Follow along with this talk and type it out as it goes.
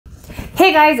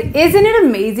Hey guys, isn't it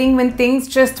amazing when things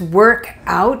just work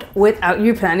out without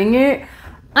you planning it?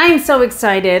 I'm so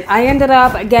excited. I ended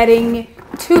up getting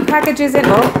 2 packages in.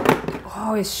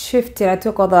 Oh, it shifted. I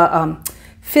took all the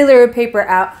filler paper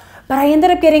out. But I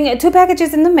ended up getting 2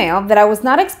 packages in the mail that I was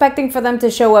not expecting for them to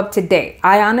show up today.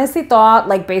 I honestly thought,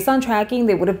 like, based on tracking,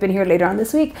 they would have been here later on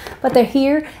this week, but they're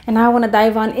here, and I want to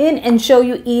dive on in and show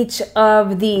you each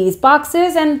of these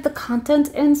boxes and the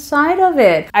content inside of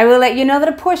it. I will let you know that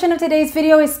a portion of today's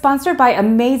video is sponsored by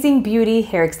Amazing Beauty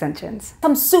Hair Extensions.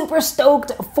 I'm super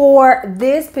stoked for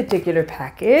this particular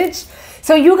package.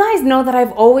 So you guys know that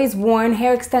I've always worn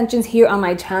hair extensions here on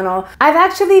my channel. I've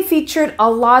actually featured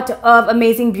a lot of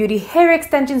Amazing Beauty hair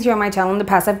extensions here on my channel in the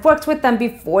past. I've worked with them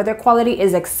before. Their quality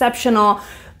is exceptional.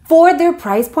 For their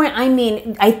price point, I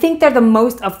mean, I think they're the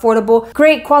most affordable,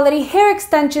 great quality hair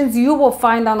extensions you will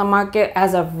find on the market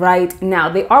as of right now.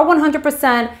 They are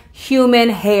 100% human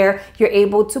hair. You're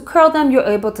able to curl them, you're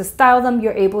able to style them,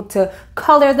 you're able to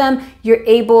color them, you're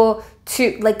able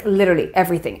to, like, literally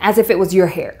everything, as if it was your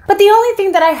hair. But the only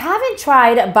thing that I haven't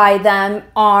tried by them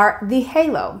are the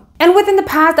halo. And within the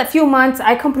past few months,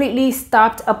 I completely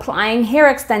stopped applying hair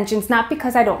extensions, not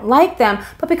because I don't like them,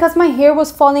 but because my hair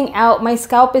was falling out. My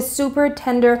scalp is super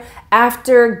tender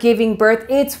after giving birth.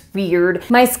 It's weird.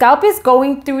 My scalp is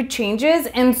going through changes,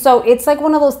 and so it's like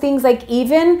one of those things, like,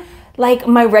 even like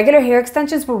my regular hair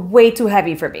extensions were way too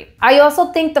heavy for me. I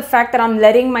also think the fact that I'm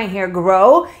letting my hair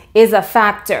grow is a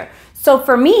factor. So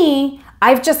for me,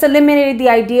 I've just eliminated the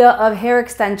idea of hair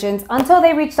extensions until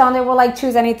they reached down. They were like,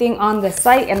 choose anything on the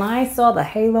site, and I saw the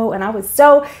halo and I was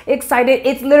so excited.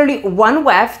 It's literally one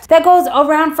weft that goes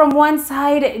around from one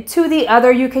side to the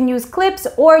other. You can use clips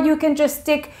or you can just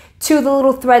stick to the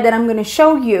little thread that I'm gonna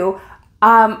show you.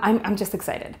 I'm just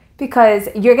excited because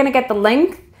you're gonna get the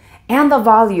length and the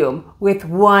volume with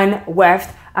one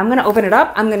weft. I'm gonna open it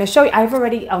up. I'm gonna show you. I've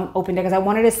already opened it because I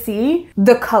wanted to see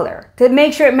the color to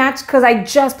make sure it matched, because I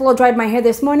just blow dried my hair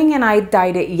this morning and I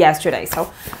dyed it yesterday.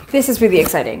 So this is really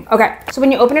exciting. Okay, so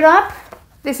when you open it up,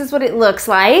 this is what it looks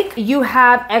like. You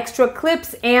have extra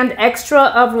clips and extra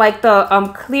of like the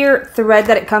clear thread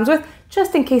that it comes with,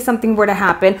 just in case something were to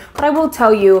happen. But I will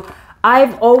tell you,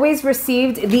 I've always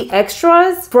received the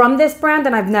extras from this brand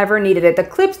and I've never needed it. The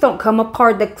clips don't come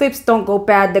apart, the clips don't go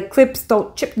bad, the clips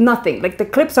don't chip, nothing. Like, the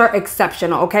clips are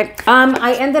exceptional, okay?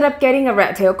 I ended up getting a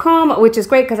rat tail comb, which is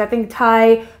great because I think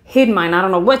Ty hid mine. I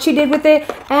don't know what she did with it.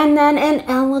 And then an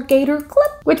alligator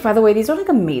clip, which, by the way, these are like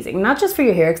amazing. Not just for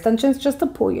your hair extensions, just to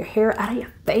pull your hair out of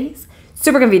your face.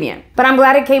 Super convenient. But I'm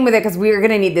glad it came with it because we're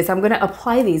gonna need this. I'm gonna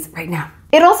apply these right now.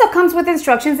 It also comes with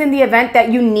instructions in the event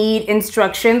that you need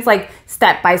instructions, like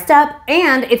step by step.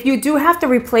 And if you do have to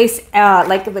replace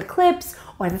like the clips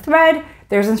or the thread,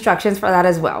 there's instructions for that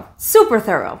as well. Super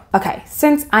thorough. Okay,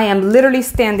 since I am literally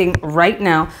standing right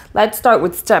now, let's start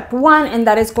with step 1, and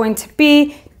that is going to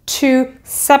be to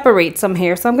separate some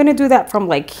hair. So I'm gonna do that from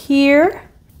like here.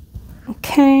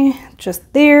 Okay,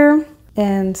 just there.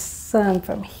 And some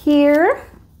from here.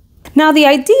 Now the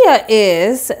idea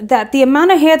is that the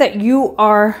amount of hair that you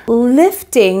are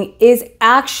lifting is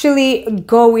actually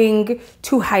going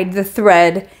to hide the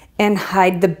thread and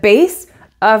hide the base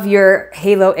of your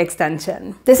halo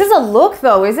extension. This is a look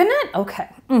though, isn't it? Okay.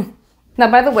 Now,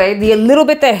 by the way, the little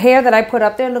bit of hair that I put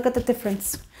up there, look at the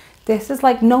difference. This is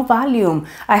like no volume.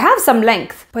 I have some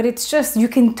length, but it's just, you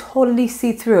can totally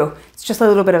see through. It's just a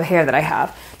little bit of hair that I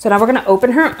have. So now we're gonna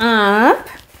open her up.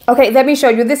 Okay, let me show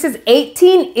you. This is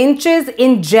 18 inches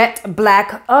in jet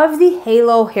black of the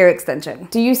halo hair extension.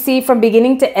 Do you see from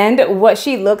beginning to end what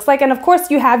she looks like? And of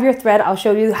course you have your thread. I'll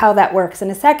show you how that works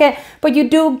in a second, but you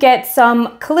do get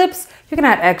some clips. You can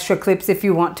add extra clips if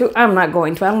you want to. I'm not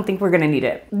going to. I don't think we're gonna need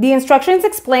it. The instructions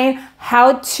explain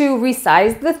how to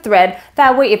resize the thread.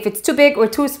 That way, if it's too big or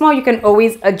too small, you can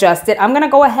always adjust it. I'm gonna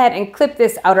go ahead and clip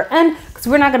this outer end because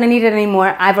we're not gonna need it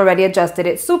anymore. I've already adjusted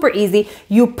it. Super easy.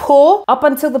 You pull up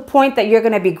until the point that you're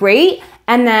gonna be great,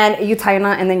 and then you tie a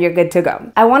knot and then you're good to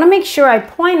go. I wanna make sure I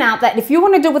point out that if you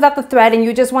wanna do without the thread and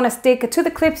you just wanna stick to the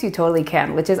clips, you totally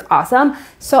can, which is awesome.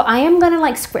 So I am gonna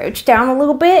like scrouch down a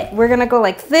little bit. We're gonna go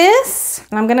like this,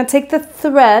 and I'm gonna take the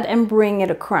thread and bring it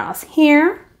across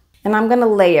here, and I'm gonna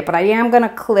lay it, but I am gonna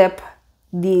clip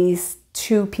these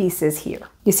 2 pieces here.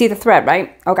 You see the thread,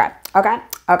 right? Okay, okay,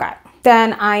 okay.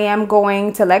 Then I am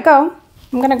going to let go.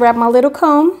 I'm gonna grab my little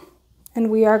comb, and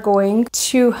we are going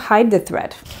to hide the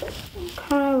thread.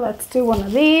 Okay, let's do one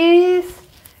of these.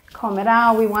 Comb it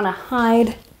out. We want to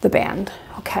hide the band.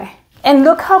 Okay. And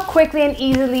look how quickly and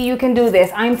easily you can do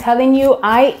this. I'm telling you,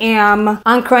 I am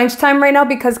on crunch time right now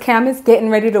because Cam is getting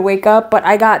ready to wake up, but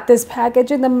I got this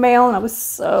package in the mail and I was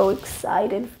so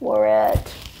excited for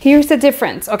it. Here's the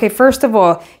difference. Okay, first of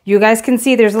all, you guys can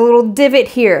see there's a little divot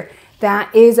here.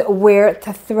 That is where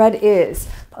the thread is.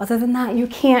 Other than that, you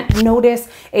can't notice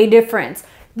a difference.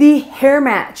 The hair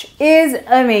match is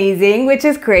amazing, which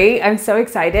is great. I'm so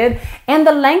excited. And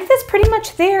the length is pretty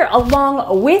much there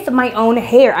along with my own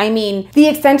hair. I mean, the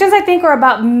extensions I think are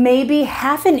about maybe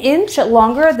half an inch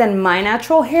longer than my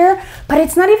natural hair, but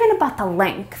it's not even about the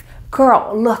length.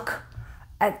 Girl, look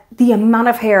at the amount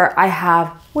of hair I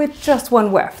have with just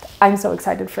one weft. I'm so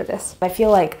excited for this. I feel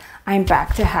like I'm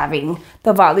back to having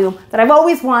the volume that I've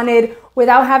always wanted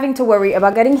without having to worry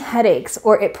about getting headaches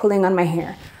or it pulling on my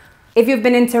hair. If you've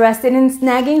been interested in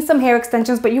snagging some hair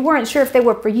extensions, but you weren't sure if they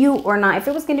were for you or not, if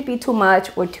it was gonna be too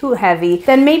much or too heavy,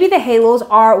 then maybe the halos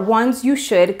are ones you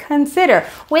should consider.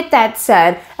 With that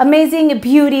said, Amazing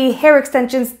Beauty Hair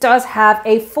Extensions does have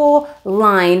a full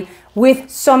line with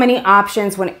so many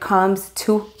options when it comes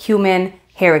to human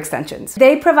hair extensions.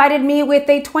 They provided me with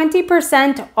a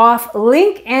 20% off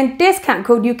link and discount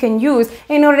code you can use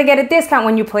in order to get a discount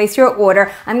when you place your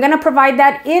order. I'm gonna provide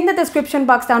that in the description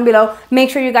box down below. Make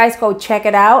sure you guys go check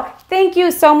it out. Thank you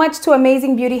so much to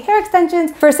Amazing Beauty Hair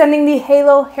Extensions for sending the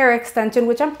Halo hair extension,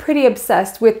 which I'm pretty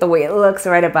obsessed with the way it looks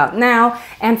right about now,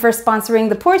 and for sponsoring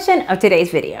the portion of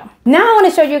today's video. Now I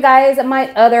wanna show you guys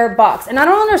my other box, and I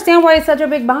don't understand why it's such a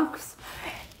big box.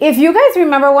 If you guys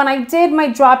remember when I did my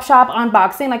drop shop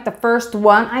unboxing, like the first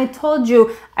one, I told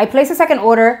you I placed a second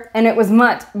order and it was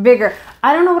much bigger.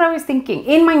 I don't know what I was thinking.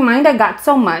 In my mind, I got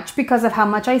so much because of how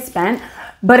much I spent.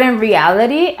 But in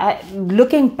reality,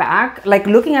 looking back, like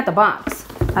looking at the box,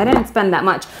 I didn't spend that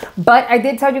much. But I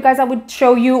did tell you guys I would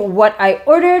show you what I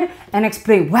ordered and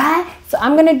explain why. So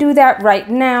I'm gonna do that right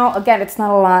now. Again, it's not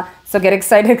a lot. So get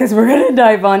excited because we're gonna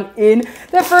dive on in.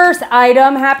 The first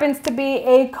item happens to be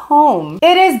a comb.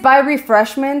 It is by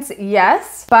Refreshments,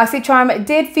 yes. Boxycharm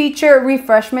did feature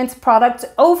Refreshments products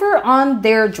over on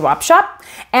their drop shop.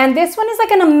 And this one is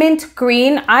like in a mint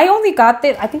green. I only got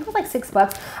this, I think it was like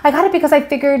 $6. I got it because I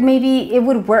figured maybe it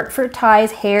would work for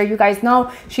Ty's hair. You guys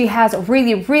know she has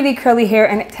really, really curly hair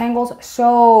and it tangles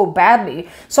so badly.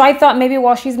 So I thought maybe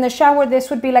while she's in the shower, this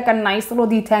would be like a nice little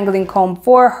detangling comb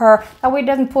for her. That way it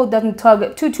doesn't pull, doesn't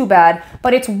tug too bad,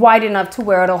 but it's wide enough to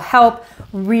where it'll help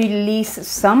release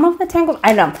some of the tangles.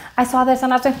 I know, I saw this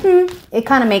and I was like, it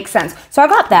kind of makes sense. So I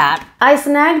got that. I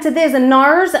snagged this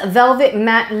NARS Velvet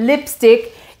Matte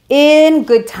Lipstick in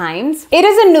Good Times. It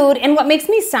is a nude, and what makes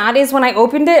me sad is when I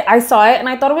opened it, I saw it and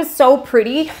I thought it was so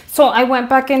pretty. So I went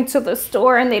back into the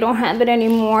store and they don't have it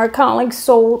anymore, kind of like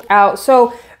sold out.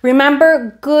 So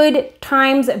remember, Good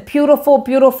Times, beautiful,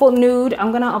 beautiful nude.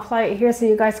 I'm gonna apply it here so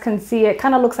you guys can see it.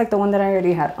 Kind of looks like the one that I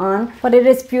already had on, but it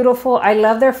is beautiful. I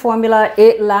love their formula.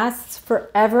 It lasts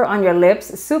forever on your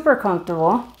lips, super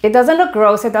comfortable. It doesn't look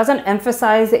gross. It doesn't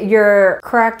emphasize your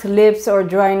cracked lips or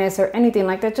dryness or anything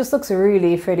like that. It just looks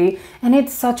really pretty. And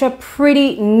it's such a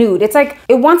pretty nude. It's like,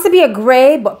 it wants to be a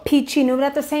gray, but peachy nude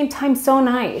at the same time. So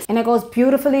nice. And it goes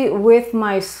beautifully with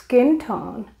my skin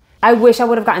tone. I wish I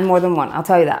would have gotten more than one, I'll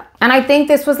tell you that. And I think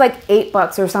this was like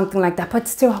 $8 or something like that, but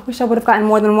still, I wish I would have gotten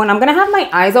more than one. I'm gonna have my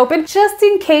eyes open just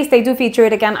in case they do feature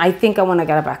it again. I think I wanna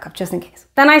get a backup just in case.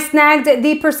 Then I snagged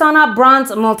the Persona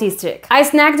Bronze Multi-Stick. I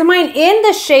snagged mine in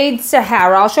the shade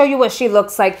Sahara. I'll show you what she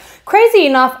looks like. Crazy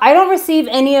enough, I don't receive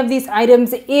any of these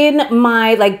items in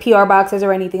my like PR boxes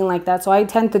or anything like that, so I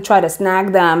tend to try to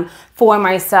snag them for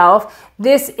myself.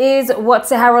 This is what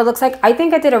Sahara looks like. I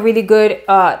think I did a really good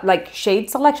like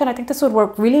shade selection. I think this would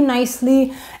work really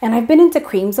nicely. And I've been into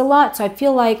creams a lot, so I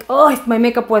feel like, oh, if my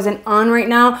makeup wasn't on right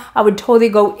now, I would totally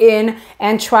go in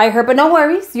and try her. But no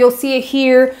worries, you'll see it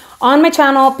here on my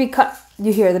channel because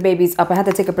you hear the baby's up. I had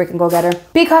to take a break and go get her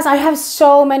because I have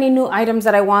so many new items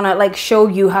that I want to like show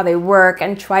you how they work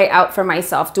and try out for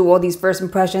myself, do all these first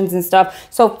impressions and stuff.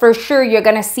 So for sure you're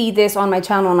gonna see this on my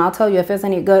channel and I'll tell you if it's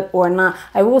any good or not.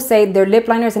 I will say their lip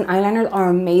liners and eyeliners are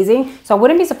amazing, so I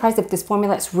wouldn't be surprised if this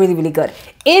formula is really, really good.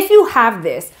 If you have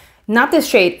this, not this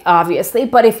shade obviously,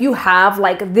 but if you have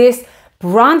like this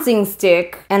bronzing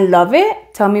stick and love it,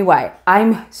 tell me why.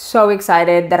 I'm so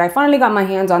excited that I finally got my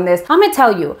hands on this. I'm gonna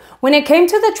tell you, when it came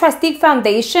to the Trestique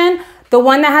foundation, the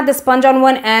one that had the sponge on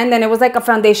one end and it was like a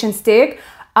foundation stick,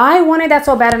 I wanted that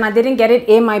so bad and I didn't get it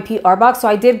in my PR box, so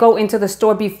I did go into the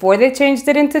store before they changed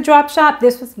it into drop shop.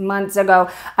 This was months ago.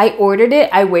 I ordered it.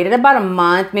 I waited about a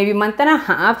month, maybe a month and a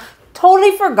half.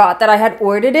 Totally forgot that I had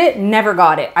ordered it, never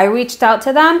got it. I reached out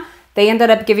to them. They ended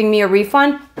up giving me a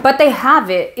refund, but they have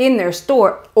it in their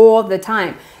store all the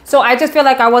time. So I just feel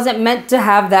like I wasn't meant to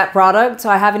have that product. So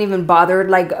I haven't even bothered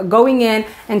like going in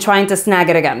and trying to snag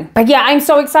it again. But yeah, I'm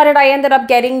so excited. I ended up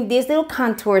getting this little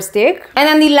contour stick. And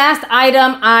then the last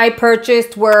item I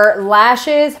purchased were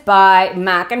lashes by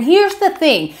MAC. And here's the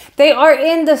thing. They are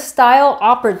in the style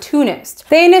Opportunist.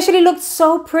 They initially looked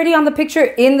so pretty on the picture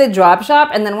in the drop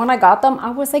shop. And then when I got them, I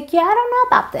was like, yeah, I don't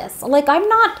know about this. Like, I'm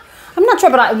not sure,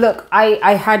 but look,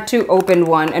 I had to open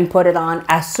one and put it on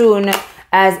as soon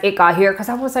as it got here because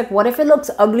I was like, what if it looks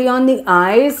ugly on the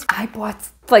eyes? I bought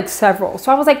like several, so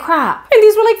I was like, crap. And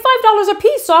these were like $5 a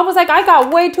piece, so I was like, I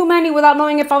got way too many without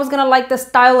knowing if I was gonna like the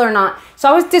style or not. So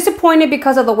I was disappointed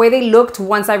because of the way they looked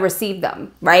once I received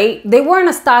them, right? They weren't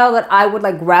a style that I would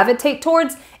like gravitate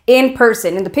towards in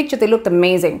person. In the picture, they looked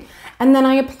amazing. And then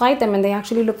I applied them and they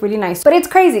actually look really nice. But it's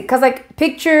crazy because like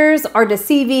pictures are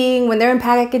deceiving. When they're in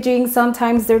packaging,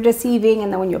 sometimes they're deceiving.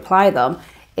 And then when you apply them,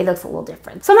 it looks a little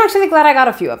different. So I'm actually glad I got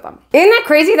a few of them. Isn't that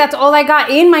crazy? That's all I got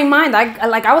in my mind.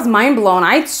 I was mind blown.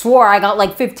 I swore I got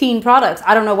like 15 products.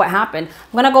 I don't know what happened.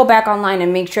 I'm gonna go back online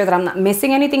and make sure that I'm not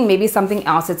missing anything. Maybe something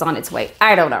else is on its way.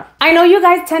 I don't know. I know you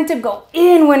guys tend to go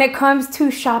in when it comes to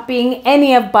shopping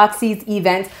any of Boxy's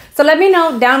events. So let me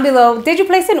know down below. Did you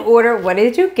place an order? What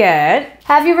did you get?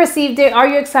 Have you received it? Are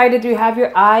you excited? Do you have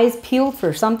your eyes peeled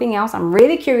for something else? I'm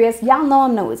really curious. Y'all know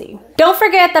I'm nosy. Don't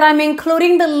forget that I'm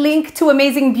including the link to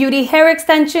Amazing Beauty hair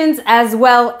extensions as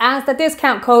well as the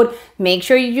discount code. Make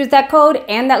sure you use that code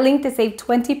and that link to save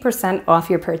 20% off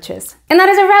your purchase. And that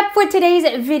is a wrap for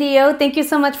today's video. Thank you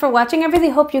so much for watching. I really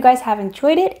hope you guys have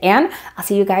enjoyed it and I'll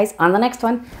see you guys on the next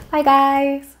one. Bye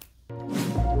guys.